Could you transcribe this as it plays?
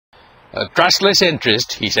Trustless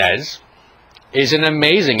interest, he says, is an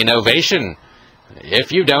amazing innovation.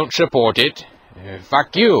 If you don't support it,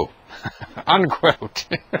 fuck you. Unquote.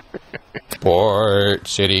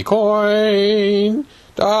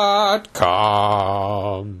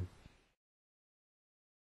 PortCityCoin.com.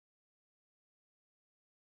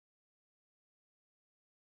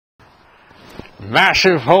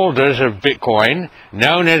 Massive holders of Bitcoin,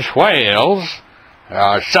 known as whales,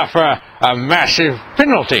 suffer a massive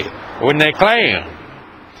penalty when they claim,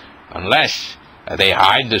 unless they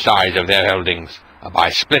hide the size of their holdings by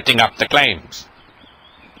splitting up the claims.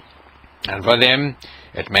 And for them,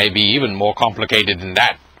 it may be even more complicated than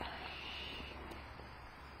that.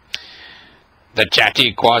 The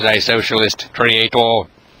chatty quasi-socialist creator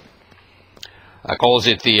calls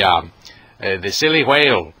it the silly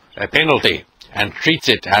whale penalty, and treats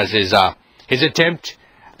it as his attempt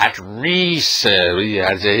at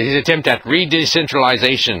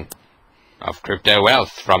re-decentralization of crypto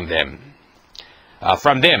wealth from the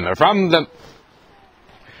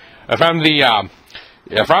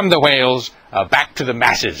whales back to the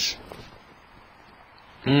masses.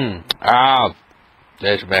 There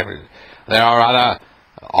are other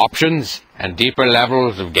options and deeper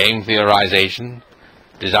levels of game theorization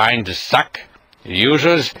designed to suck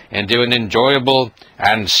users into an enjoyable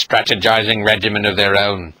and strategizing regimen of their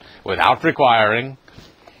own, without requiring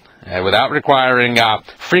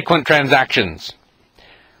frequent transactions,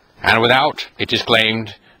 and without, it is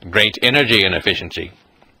claimed, great energy and efficiency.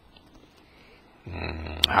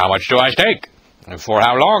 How much do I stake? For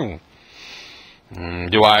how long?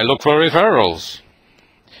 Do I look for referrals?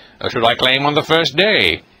 Or should I claim on the first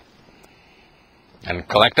day and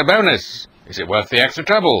collect a bonus? Is it worth the extra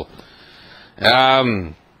trouble?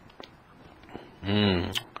 There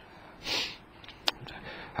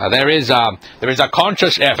is a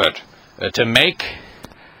conscious effort to make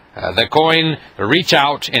the coin reach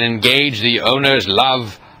out and engage the owner's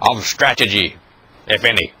love of strategy, if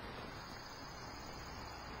any.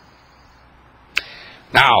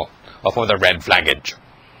 Now, for the red flaggage.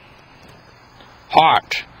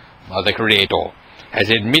 Hart, the creator,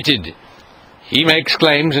 has admitted he makes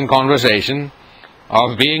claims in conversation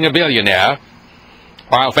of being a billionaire,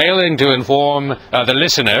 while failing to inform the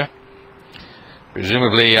listener,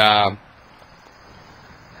 presumably a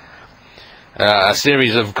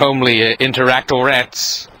series of comely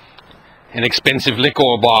interactorettes in expensive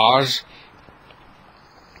liquor bars,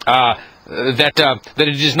 that it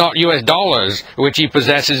is not US dollars which he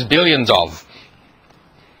possesses billions of.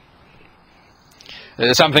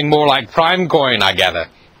 Something more like Prime Coin, I gather.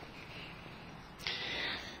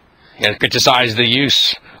 He has criticized the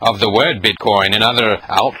use of the word Bitcoin in other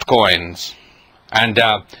altcoins, and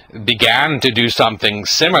began to do something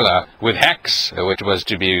similar with Hex, which was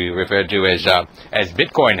to be referred to as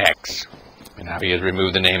Bitcoin Hex. And now he has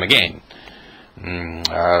removed the name again.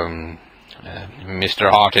 Mr.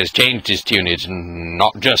 Hart has changed his tunage,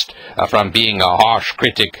 not just from being a harsh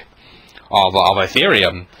critic of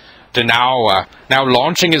Ethereum, to now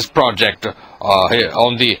launching his project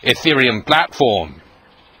on the Ethereum platform.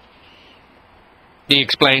 He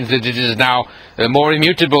explains that it is now more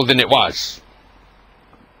immutable than it was.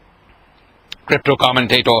 Crypto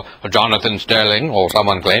commentator Jonathan Sterling, or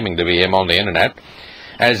someone claiming to be him on the internet,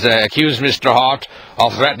 has accused Mr. Hart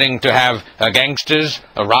of threatening to have gangsters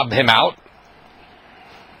rub him out,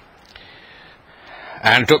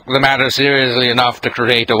 and took the matter seriously enough to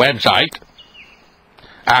create a website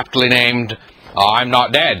aptly named I'm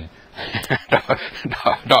Not Dead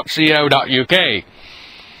 .co.uk.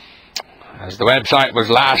 As the website was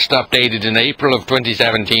last updated in April of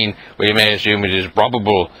 2017, we may assume it is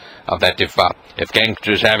probable that if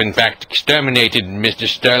gangsters have in fact exterminated Mr.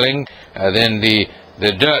 Sterling, then the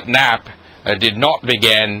dirt nap did not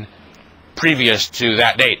begin previous to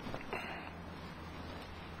that date.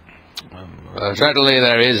 Certainly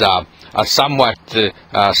there is a somewhat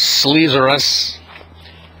sleazerous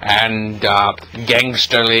and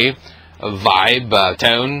gangsterly vibe,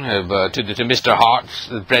 tone to Mr. Hart's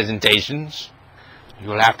presentations. You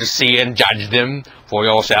will have to see and judge them for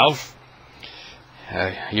yourself.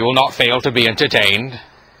 You will not fail to be entertained,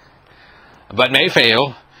 but may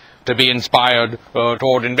fail to be inspired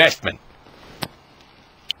toward investment.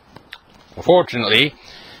 Fortunately,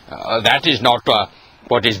 that is not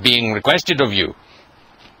what is being requested of you.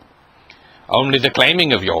 Only the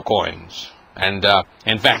claiming of your coins. And,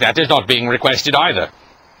 in fact, that is not being requested either.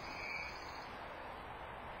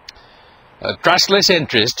 Trustless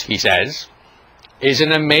interest, he says, is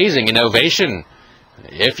an amazing innovation.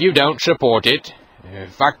 If you don't support it,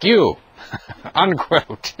 fuck you.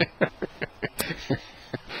 Unquote.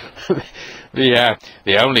 The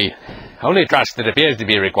only only trust that appears to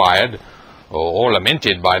be required, or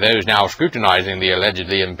lamented by those now scrutinizing the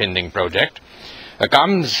allegedly impending project,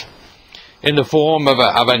 comes in the form of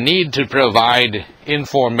a need to provide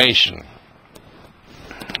information,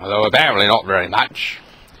 although apparently not very much,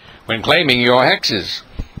 when claiming your hexes.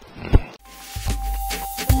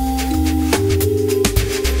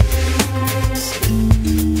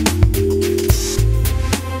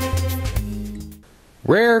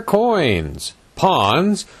 Rare coins,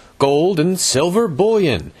 pawns, gold and silver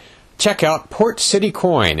bullion. Check out Port City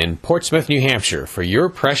Coin in Portsmouth, New Hampshire for your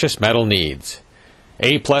precious metal needs.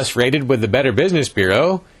 A+ rated with the Better Business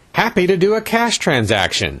Bureau. Happy to do a cash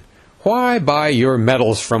transaction. Why buy your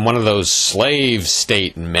metals from one of those slave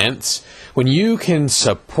state mints when you can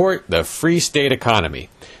support the free state economy?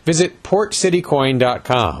 Visit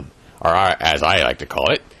portcitycoin.com, or as I like to call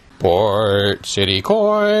it,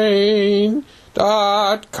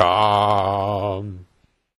 portcitycoin.com.